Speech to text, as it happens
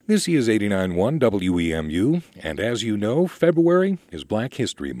This is 89.1 WEMU, and as you know, February is Black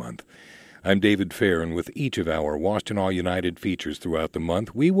History Month. I'm David Fair, and with each of our Washtenaw United features throughout the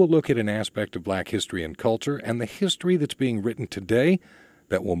month, we will look at an aspect of Black history and culture and the history that's being written today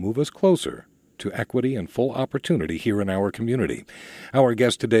that will move us closer to equity and full opportunity here in our community. Our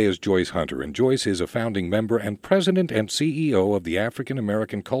guest today is Joyce Hunter, and Joyce is a founding member and president and CEO of the African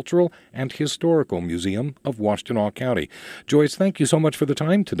American Cultural and Historical Museum of Washtenaw County. Joyce, thank you so much for the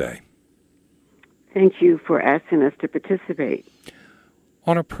time today. Thank you for asking us to participate.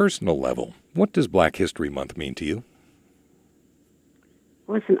 On a personal level, what does Black History Month mean to you?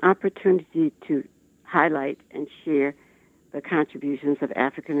 Well, it's an opportunity to highlight and share the contributions of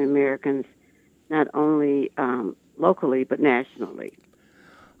African Americans, not only locally, but nationally.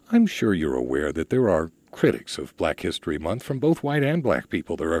 I'm sure you're aware that there are critics of Black History Month from both white and black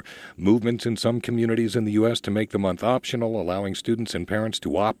people. There are movements in some communities in the U.S. to make the month optional, allowing students and parents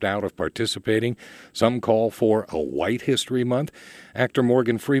to opt out of participating. Some call for a White History Month. Actor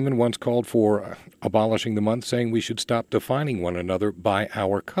Morgan Freeman once called for abolishing the month, saying we should stop defining one another by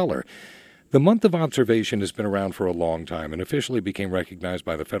our color. The month of observation has been around for a long time and officially became recognized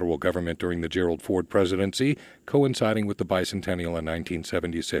by the federal government during the Gerald Ford presidency, coinciding with the bicentennial in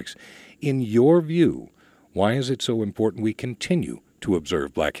 1976. In your view, why is it so important we continue to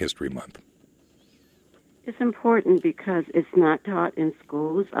observe Black History Month? It's important because it's not taught in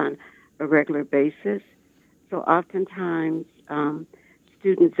schools on a regular basis. So oftentimes,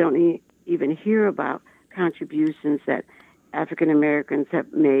 students don't even hear about contributions that African Americans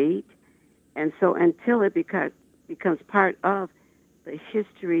have made. And so until it becomes part of the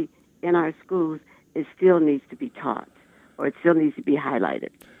history in our schools, it still needs to be taught, or it still needs to be highlighted,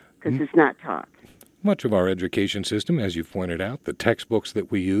 because it's not taught. Much of our education system, as you've pointed out, the textbooks that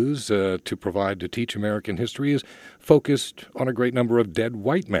we use to teach American history is focused on a great number of dead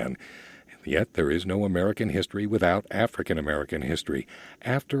white men. Yet there is no American history without African American history.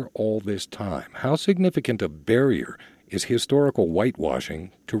 After all this time, how significant a barrier is historical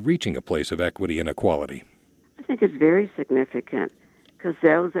whitewashing to reaching a place of equity and equality? I think it's very significant because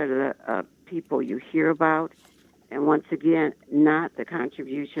those are the people you hear about, and once again, not the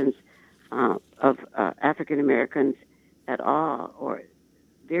contributions of African Americans at all, or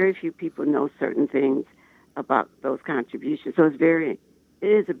very few people know certain things about those contributions. So it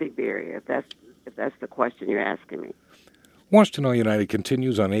is a big barrier, if that's the question you're asking me. Washtenaw United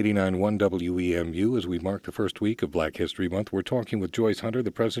continues on 89.1 WEMU as we mark the first week of Black History Month. We're talking with Joyce Hunter,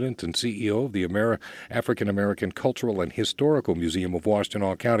 the president and CEO of the African American Cultural and Historical Museum of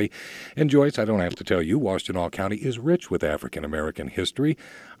Washtenaw County. And Joyce, I don't have to tell you, Washtenaw County is rich with African American history.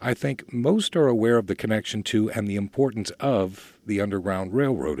 I think most are aware of the connection to and the importance of the Underground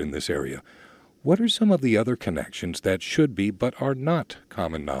Railroad in this area. What are some of the other connections that should be but are not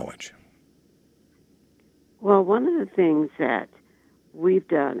common knowledge? Well, one of the things that we've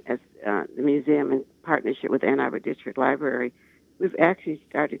done as the museum in partnership with Ann Arbor District Library, we've actually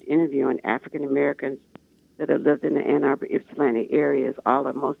started interviewing African Americans that have lived in the Ann Arbor, Ypsilanti areas all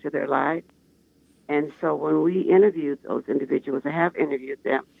or most of their lives. And so when we interview those individuals, I have interviewed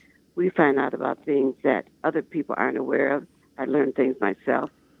them, we find out about things that other people aren't aware of. I learned things myself.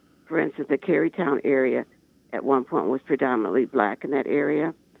 For instance, the Carytown area at one point was predominantly black in that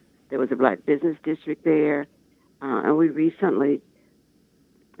area. There was a black business district there, and we recently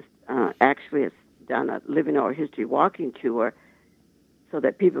actually have done a Living Oral History walking tour so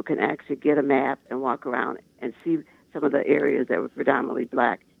that people can actually get a map and walk around and see some of the areas that were predominantly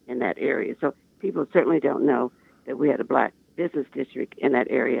black in that area. So people certainly don't know that we had a black business district in that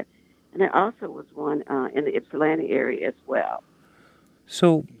area. And there also was one in the Ypsilanti area as well.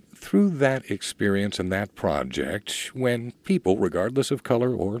 So through that experience and that project, when people, regardless of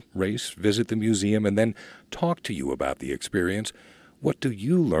color or race, visit the museum and then talk to you about the experience, what do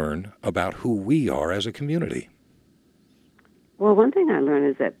you learn about who we are as a community? Well, one thing I learned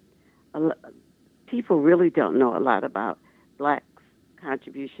is that people really don't know a lot about blacks'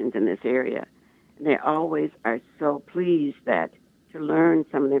 contributions in this area. And they always are so pleased that to learn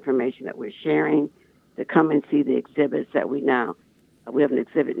some of the information that we're sharing, to come and see the exhibits that we have an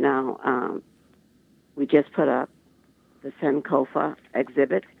exhibit now. We just put up the Sankofa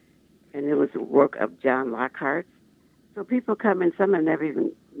exhibit, and it was a work of John Lockhart. So people come and some of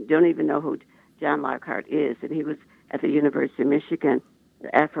them don't even know who John Lockhart is, and he was at the University of Michigan,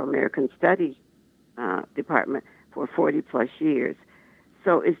 the Afro-American Studies department for 40-plus years.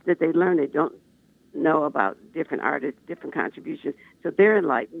 So it's that they learn, they don't know about different artists, different contributions, so they're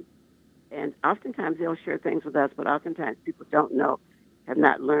enlightened. And oftentimes they'll share things with us, but oftentimes people don't know, have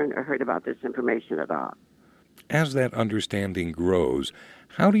not learned or heard about this information at all. As that understanding grows,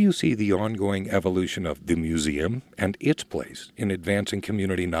 How do you see the ongoing evolution of the museum and its place in advancing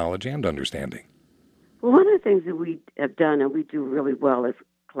community knowledge and understanding? Well, one of the things that we have done and we do really well is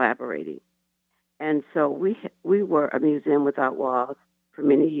collaborating. And so we were a museum without walls for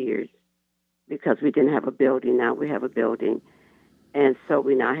many years because we didn't have a building. Now we have a building. And so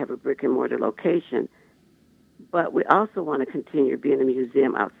we now have a brick and mortar location. But we also want to continue being a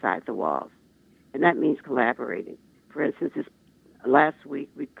museum outside the walls. And that means collaborating. For instance, last week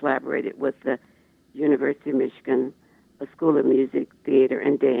we collaborated with the University of Michigan, a School of Music, Theater,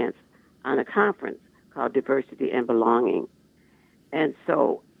 and Dance on a conference called Diversity and Belonging. And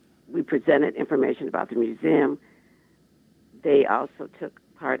so we presented information about the museum. They also took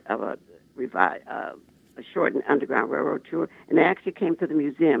part of a shortened Underground Railroad tour, and they actually came to the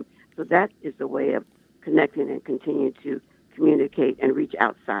museum. So that is the way of connecting and continuing to communicate and reach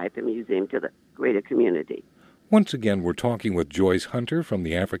outside the museum to the greater community. Once again, we're talking with Joyce Hunter from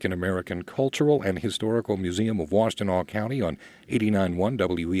the African American Cultural and Historical Museum of Washtenaw County on 89.1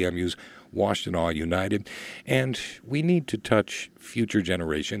 WEMU's Washtenaw United. And we need to touch future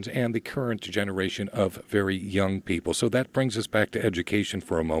generations and the current generation of very young people. So that brings us back to education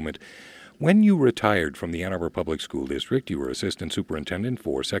for a moment. When you retired from the Ann Arbor Public School District, you were assistant superintendent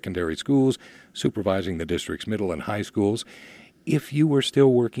for secondary schools, supervising the district's middle and high schools. If you were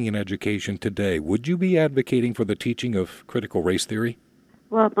still working in education today, would you be advocating for the teaching of critical race theory?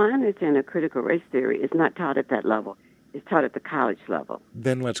 Well, my understanding of critical race theory is not taught at that level. It's taught at the college level.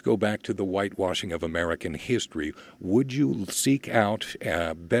 Then let's go back to the whitewashing of American history. Would you seek out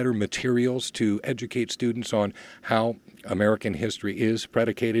better materials to educate students on how American history is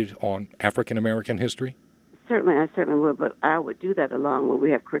predicated on African American history? Certainly, I certainly would, but I would do that along with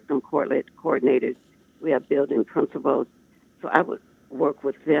we have curriculum coordinators, we have building principals. So I would work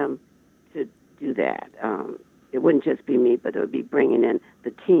with them to do that. It wouldn't just be me, but it would be bringing in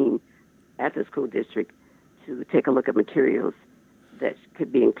the team at the school district to take a look at materials that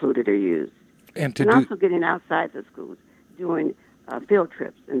could be included or used. And also getting outside the schools, doing field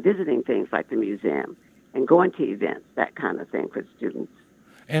trips and visiting things like the museum and going to events, that kind of thing for students.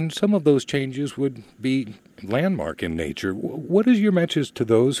 And some of those changes would be landmark in nature. What is your message to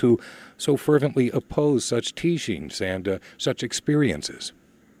those who so fervently oppose such teachings and such experiences?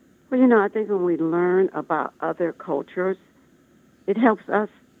 Well, I think when we learn about other cultures, it helps us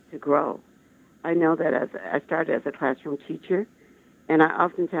to grow. I know that I started as a classroom teacher, and I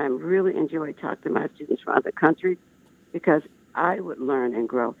oftentimes really enjoy talking to my students from other countries because I would learn and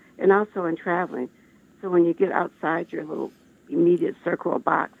grow, and also in traveling. So when you get outside your little immediate circle or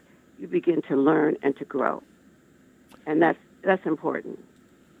box, you begin to learn and to grow. And that's important.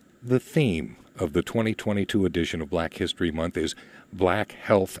 The theme of the 2022 edition of Black History Month is Black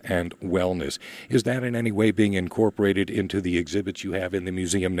Health and Wellness. Is that in any way being incorporated into the exhibits you have in the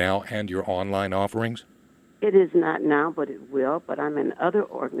museum now and your online offerings? It is not now, but it will. But I'm in other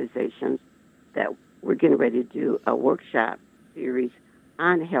organizations that we're getting ready to do a workshop series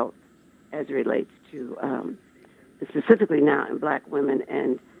on health as it relates to specifically now in Black women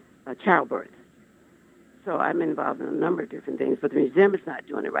and childbirth. So I'm involved in a number of different things, but the museum is not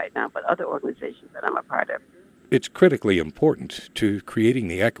doing it right now, but other organizations that I'm a part of. It's critically important to creating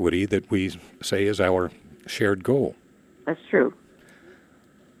the equity that we say is our shared goal. That's true.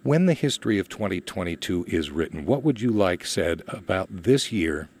 When the history of 2022 is written, what would you like said about this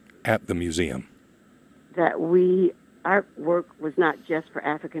year at the museum? That our work was not just for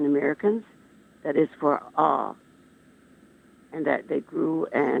African Americans, that is for all, and that they grew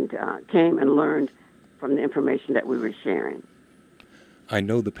and came and learned from the information that we were sharing. I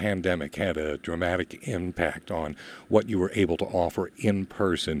know the pandemic had a dramatic impact on what you were able to offer in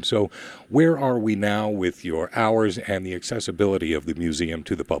person. So where are we now with your hours and the accessibility of the museum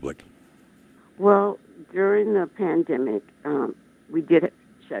to the public? Well, during the pandemic, we did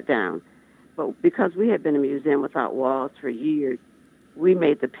shut down. But because we had been a museum without walls for years, we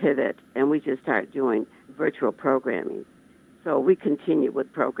made the pivot and we just started doing virtual programming. So we continued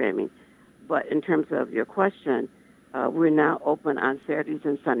with programming. But in terms of your question, we're now open on Saturdays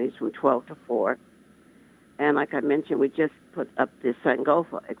and Sundays from 12 to 4. And like I mentioned, we just put up the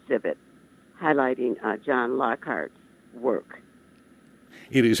Sankofa exhibit highlighting John Lockhart's work.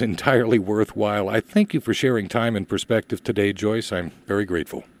 It is entirely worthwhile. I thank you for sharing time and perspective today, Joyce. I'm very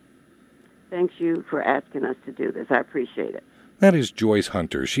grateful. Thank you for asking us to do this. I appreciate it. That is Joyce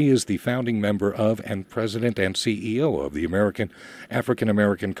Hunter. She is the founding member of and president and CEO of the African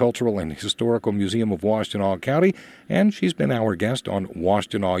American Cultural and Historical Museum of Washtenaw County, and she's been our guest on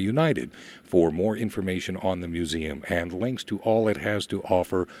Washtenaw United. For more information on the museum and links to all it has to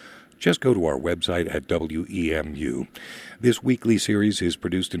offer, just go to our website at WEMU. This weekly series is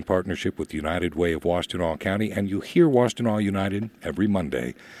produced in partnership with United Way of Washtenaw County, and you hear Washtenaw United every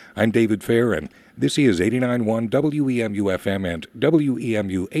Monday. I'm David Fair, and this is 89.1 WEMU FM and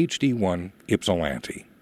WEMU HD1 Ypsilanti.